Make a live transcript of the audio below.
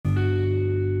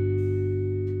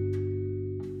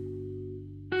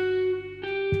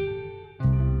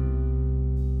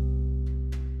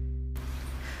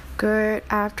Good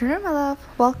afternoon, my love.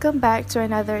 Welcome back to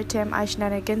another TMI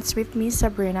Shenanigans with me,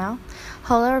 Sabrina.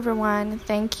 Hello, everyone.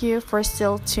 Thank you for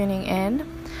still tuning in.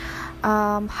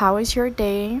 How is your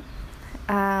day?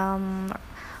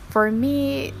 For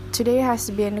me, today has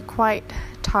been quite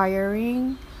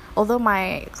tiring. Although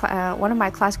one of my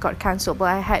class got cancelled, but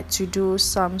I had to do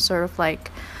some sort of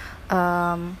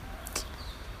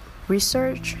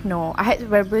research. No, I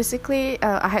had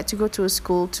I had to go to a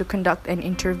school to conduct an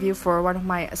interview for one of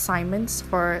my assignments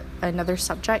for another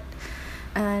subject.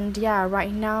 And yeah,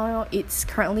 right now it's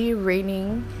currently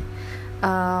raining.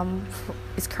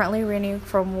 It's currently raining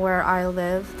from where I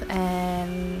live,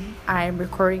 and I'm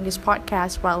recording this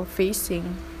podcast while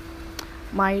facing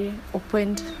my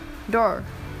opened door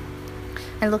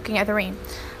and looking at the rain.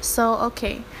 So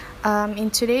okay, in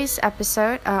today's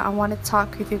episode, I want to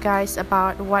talk with you guys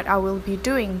about what I will be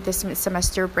doing this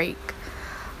mid-semester break.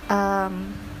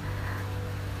 I'm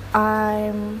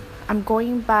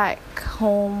going back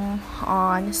home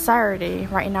on Saturday.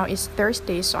 Right now it's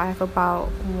Thursday, so I have about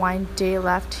 1 day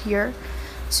left here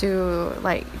to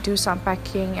do some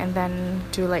packing and then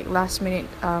do last minute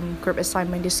group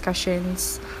assignment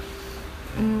discussions.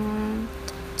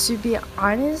 To be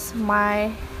honest,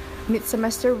 my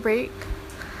mid-semester break,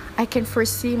 I can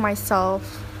foresee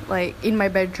myself in my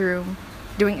bedroom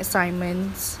doing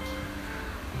assignments,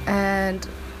 and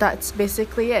that's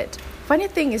basically it. Funny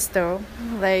thing is though,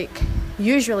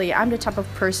 usually I'm the type of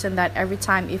person that every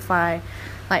time if I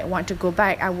want to go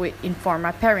back, I would inform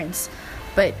my parents.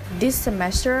 But this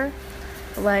semester,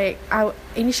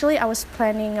 initially I was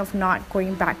planning of not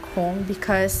going back home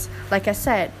because, like I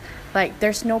said,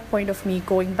 there's no point of me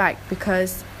going back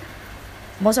because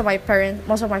most of my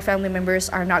family members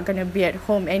are not gonna be at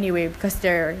home anyway, because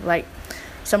they're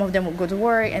some of them would go to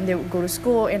work and they would go to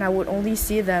school, and I would only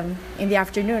see them in the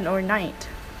afternoon or night.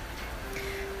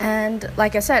 And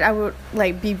like I said, I would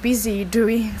be busy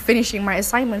finishing my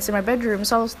assignments in my bedroom.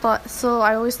 So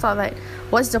I always thought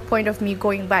what's the point of me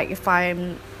going back if I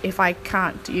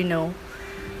can't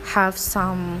have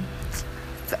some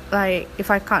if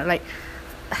I can't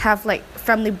have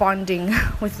family bonding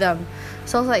with them.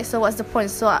 So I was so what's the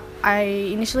point? So I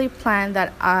initially planned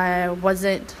that I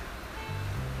wasn't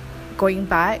going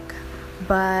back,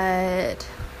 but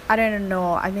I don't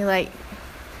know. I mean,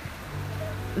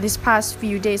 this past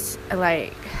few days,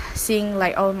 seeing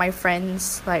all my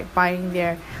friends buying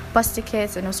their bus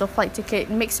tickets and also flight ticket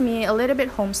makes me a little bit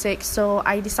homesick. So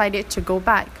I decided to go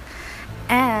back,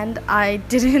 and I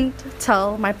didn't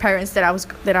tell my parents that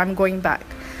I'm going back.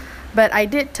 But I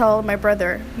did tell my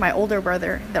older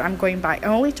brother, that I'm going back. I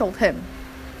only told him.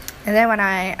 And then when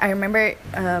I remember,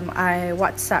 I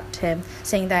WhatsApped him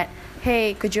saying that,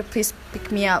 hey, could you please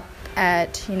pick me up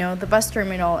at, the bus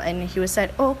terminal? And he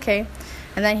said, oh, okay.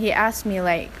 And then he asked me,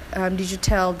 did you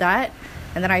tell Dad?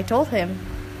 And then I told him,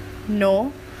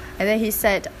 no. And then he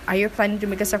said, are you planning to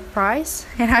make a surprise?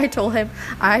 And I told him,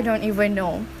 I don't even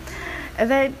know. And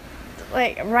then,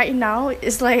 right now,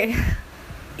 it's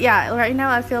yeah, right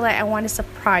now I feel I want to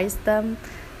surprise them,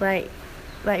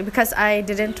 because I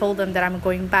didn't tell them that I'm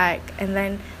going back. And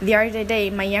then the other day,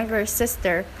 my younger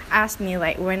sister asked me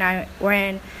when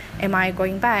am I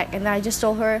going back, and then I just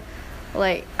told her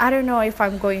I don't know if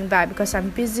I'm going back because I'm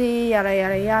busy, yada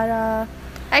yada yada.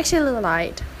 I actually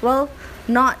lied. Well,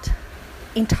 not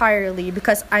entirely,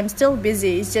 because I'm still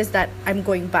busy. It's just that I'm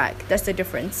going back. That's the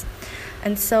difference.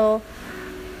 And so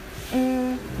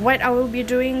what I will be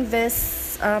doing this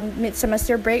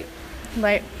mid-semester break,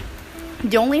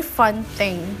 the only fun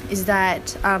thing is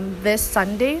that this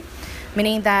Sunday,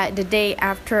 meaning that the day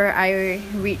after I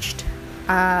reached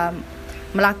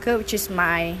Malacca, which is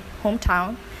my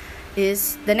hometown,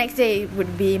 is the next day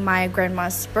would be my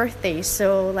grandma's birthday.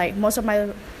 So most of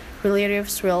my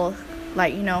relatives will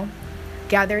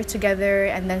gather together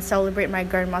and then celebrate my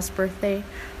grandma's birthday.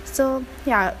 So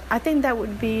yeah, I think that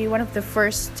would be one of the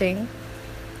first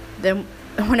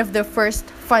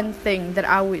fun thing that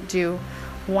I would do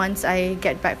once I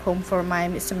get back home for my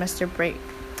mid-semester break.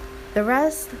 The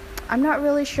rest, I'm not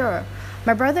really sure.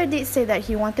 My brother did say that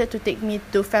he wanted to take me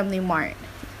to Family Mart.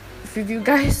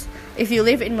 If you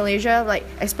live in Malaysia,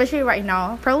 especially right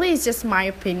now, probably it's just my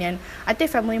opinion, I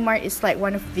think Family Mart is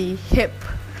one of the hip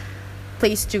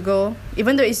place to go,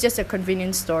 even though it's just a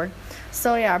convenience store.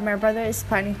 So yeah, my brother is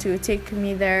planning to take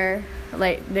me there,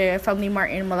 the Family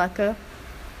Mart in Malacca.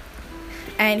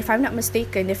 And if I'm not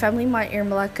mistaken, the Family Mart in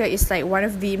Malacca is one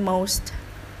of the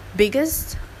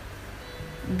biggest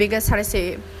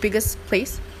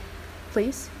place,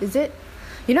 is it?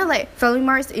 you know, like Family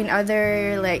Marts in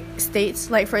other like states,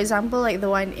 like for example, like the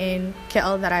one in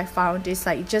KL that I found is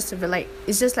like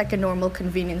it's just like a normal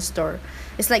convenience store.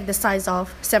 It's like the size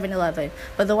of 7-Eleven.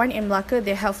 But the one in Malacca,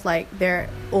 they have like their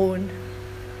own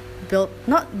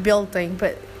not building,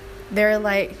 but they're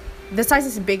like the size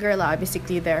is bigger lah,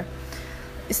 basically there.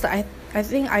 It's like I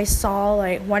think I saw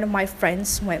like one of my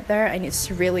friends went there and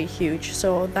it's really huge.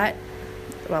 So that,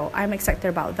 well, I'm excited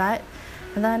about that.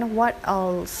 And then what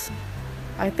else?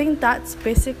 I think that's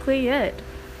basically it.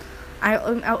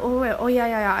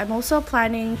 I'm also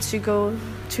planning to go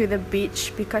to the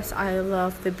beach because I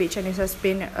love the beach and it has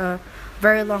been a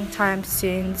very long time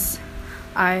since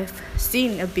I've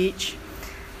seen a beach.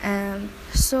 And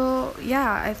so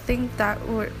yeah, I think that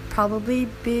would probably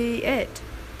be it.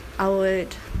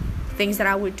 Things that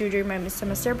I would do during my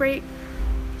mid-semester break: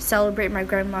 celebrate my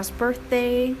grandma's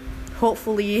birthday,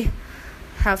 hopefully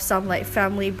have some like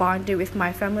family bonding with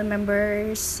my family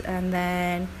members, and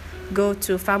then go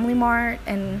to Family Mart.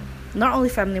 And not only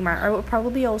Family Mart, I would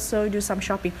probably also do some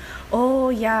shopping. Oh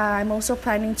yeah, I'm also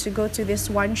planning to go to this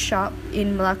one shop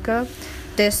in Malacca.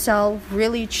 They sell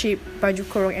really cheap baju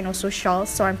kurung and also shawls,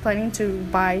 so I'm planning to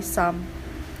buy some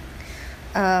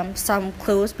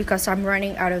clothes because I'm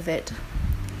running out of it.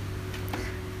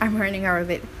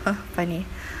 Funny.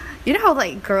 You know how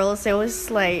like girls, they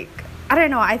always like, I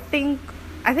don't know, I think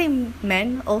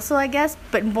men also, I guess,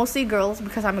 but mostly girls,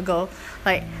 because I'm a girl,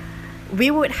 like we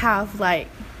would have like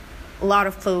a lot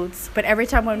of clothes, but every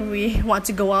time when we want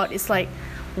to go out, it's like,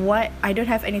 what, I don't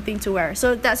have anything to wear.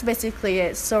 So that's basically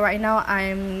it. So right now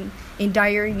I'm in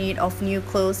dire need of new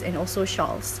clothes and also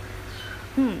shawls.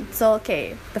 So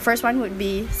okay, the first one would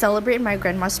be celebrate my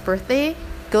grandma's birthday,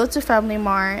 go to Family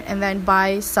Mart, and then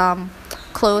buy some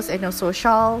clothes and also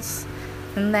shawls,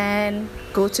 and then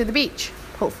go to the beach,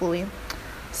 hopefully.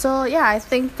 So yeah, I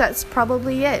think that's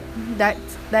probably it.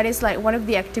 That is like one of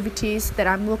the activities that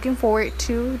I'm looking forward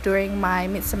to during my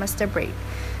mid-semester break.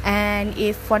 And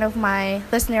if one of my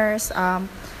listeners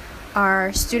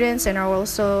are students and are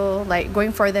also like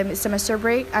going for the mid-semester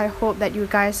break, I hope that you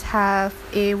guys have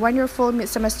a wonderful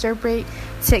mid-semester break.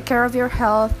 Take care of your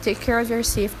health, take care of your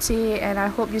safety, and I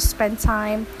hope you spend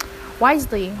time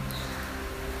wisely.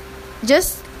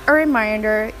 Just a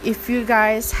reminder, if you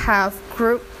guys have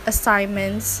group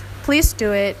assignments, please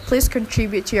do it. Please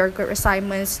contribute to your group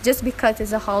assignments. Just because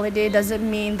it's a holiday doesn't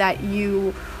mean that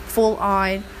you full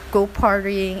on go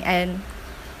partying and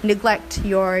neglect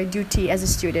your duty as a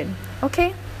student.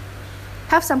 Okay?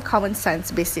 Have some common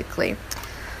sense, basically.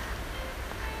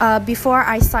 Before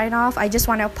I sign off, I just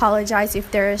want to apologize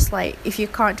if you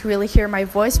can't really hear my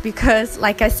voice, because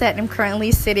like I said, I'm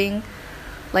currently sitting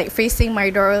like facing my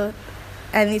door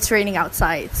and it's raining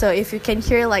outside. So if you can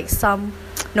hear like some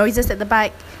noises at the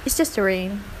back, it's just the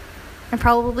rain. And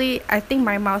probably I think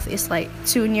my mouth is like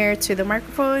too near to the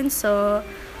microphone, so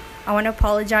I want to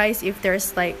apologize if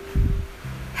there's like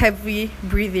heavy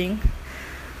breathing.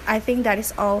 I think that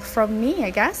is all from me,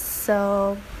 I guess.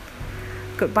 So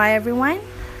goodbye everyone.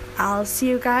 I'll see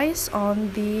you guys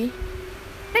on the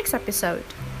next episode.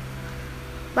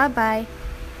 Bye bye.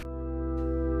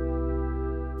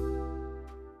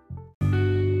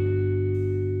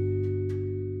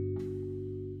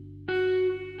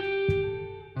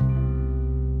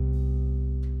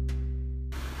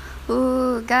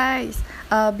 Ooh, guys,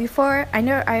 before, I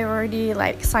know I already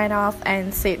like signed off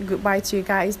and said goodbye to you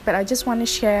guys, but I just want to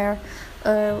share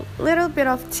a little bit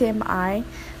of TMI.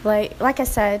 Like I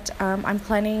said, I'm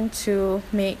planning to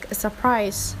make a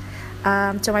surprise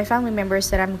to my family members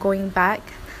that I'm going back.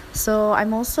 So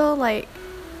I'm also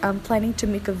planning to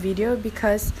make a video,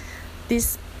 because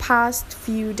these past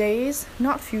few days,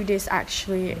 not few days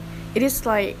actually, it is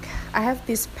like I have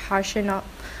this passion of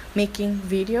making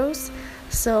videos.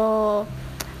 So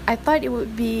I thought it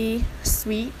would be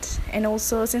sweet, and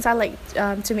also since I like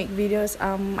to make videos,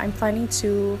 I'm planning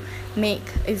to make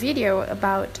a video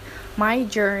about my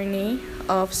journey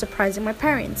of surprising my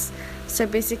parents. So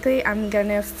basically, I'm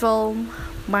gonna film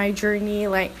my journey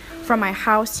like from my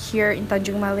house here in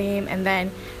Tanjung Malim, and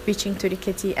then reaching to the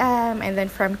KTM, and then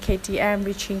from KTM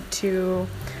reaching to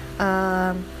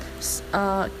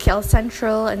KL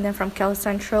Central, and then from KL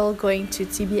Central going to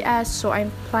TBS. So I'm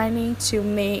planning to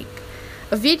make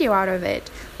a video out of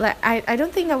it. Like I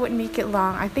don't think I would make it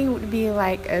long. I think it would be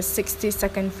like a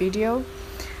 60-second video,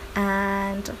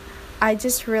 and I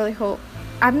just really hope,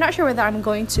 I'm not sure whether I'm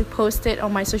going to post it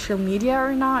on my social media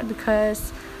or not,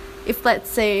 because if let's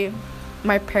say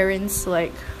my parents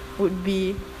would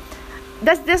be,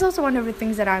 that's also one of the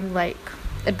things that I'm like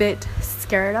a bit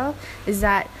scared of, is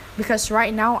that because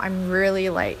right now I'm really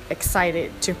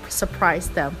excited to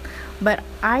surprise them, but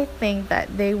I think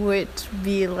that they would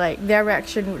be like, their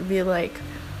reaction would be like,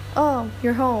 oh,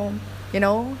 you're home, you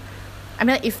know. I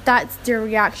mean, if that's the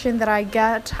reaction that I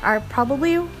get, I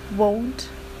probably won't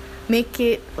make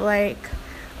it like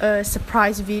a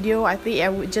surprise video. I think I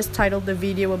would just title the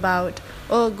video about,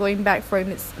 oh, going back for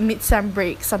a mid-sem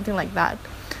break, something like that.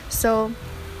 So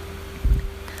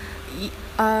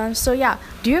yeah,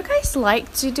 do you guys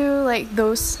like to do like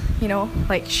those, you know,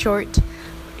 like short,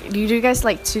 do you guys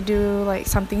like to do like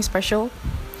something special?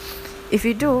 If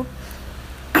you do,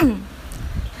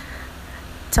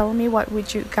 tell me what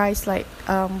would you guys like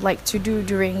to do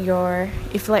during your,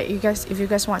 if you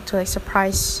guys want to like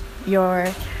surprise your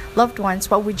loved ones,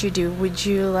 what would you do? Would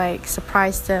you like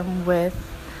surprise them with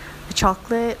a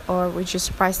chocolate, or would you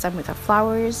surprise them with the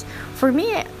flowers? For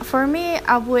me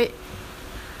I would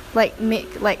like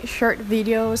make like short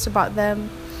videos about them.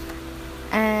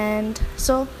 And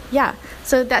so yeah,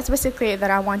 so that's basically it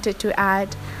that I wanted to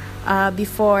add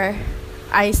before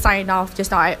I signed off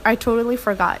just now. I totally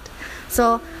forgot.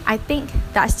 So I think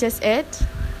that's just it.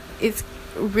 It's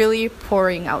really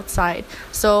pouring outside,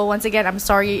 so once again, I'm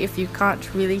sorry if you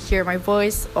can't really hear my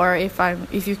voice, or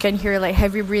if you can hear like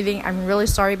heavy breathing. I'm really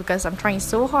sorry, because I'm trying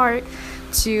so hard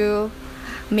to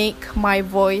make my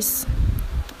voice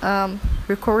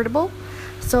recordable.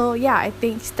 So yeah, I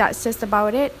think that's just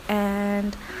about it,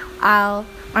 and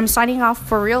I'm signing off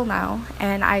for real now,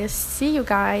 and I'll see you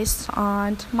guys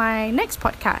on my next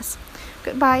podcast.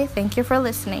 Goodbye. Thank you for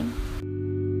listening.